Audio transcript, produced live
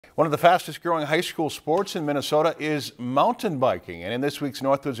One of the fastest growing high school sports in Minnesota is mountain biking. And in this week's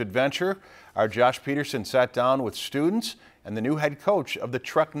Northwoods adventure, our Josh Peterson sat down with students and the new head coach of the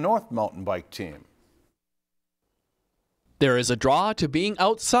TrekNorth mountain bike team. There is a draw to being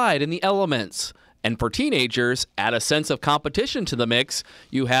outside in the elements. And for teenagers, add a sense of competition to the mix,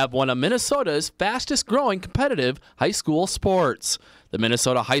 you have one of Minnesota's fastest growing competitive high school sports. The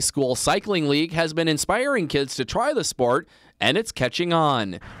Minnesota High School Cycling League has been inspiring kids to try the sport, and it's catching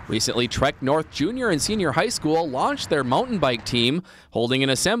on. Recently, TrekNorth Junior and Senior High School launched their mountain bike team, holding an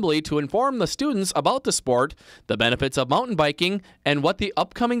assembly to inform the students about the sport, the benefits of mountain biking, and what the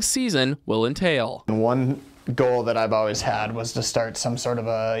upcoming season will entail. One goal that I've always had was to start some sort of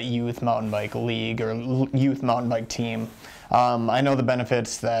a youth mountain bike league or youth mountain bike team. I know the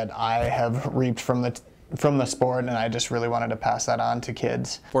benefits that I have reaped from the sport, and I just really wanted to pass that on to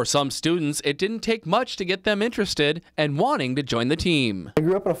kids. For some students, it didn't take much to get them interested and wanting to join the team. I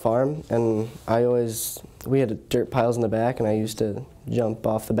grew up on a farm, and we had dirt piles in the back, and I used to jump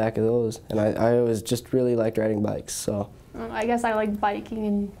off the back of those, and I always just really liked riding bikes. So I guess I like biking,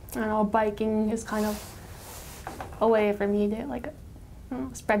 and I don't know, biking is kind of a way for me to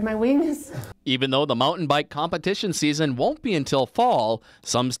spread my wings. Even though the mountain bike competition season won't be until fall,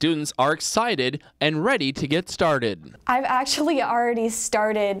 some students are excited and ready to get started. I've actually already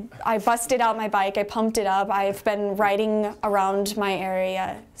started. I busted out my bike, I pumped it up, I've been riding around my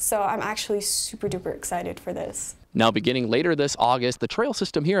area, so I'm actually super duper excited for this. Now beginning later this August, the trail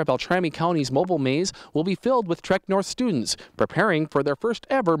system here at Beltrami County's Mobile Maze will be filled with TrekNorth students preparing for their first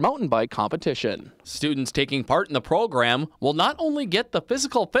ever mountain bike competition. Students taking part in the program will not only get the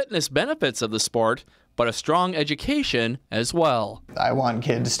physical fitness benefits of the sport, but a strong education as well. I want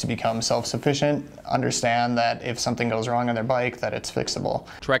kids to become self-sufficient, understand that if something goes wrong on their bike, that it's fixable.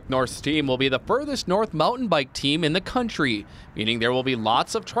 TrekNorth's team will be the furthest north mountain bike team in the country, meaning there will be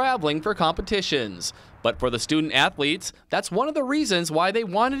lots of traveling for competitions. But for the student athletes, that's one of the reasons why they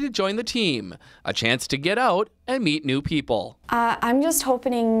wanted to join the team, a chance to get out and meet new people. I'm just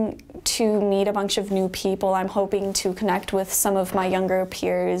hoping to meet a bunch of new people. I'm hoping to connect with some of my younger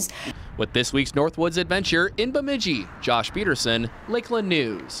peers. With this week's Northwoods adventure in Bemidji, Josh Peterson, Lakeland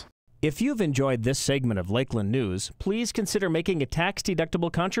News. If you've enjoyed this segment of Lakeland News, please consider making a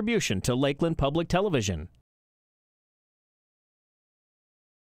tax-deductible contribution to Lakeland Public Television.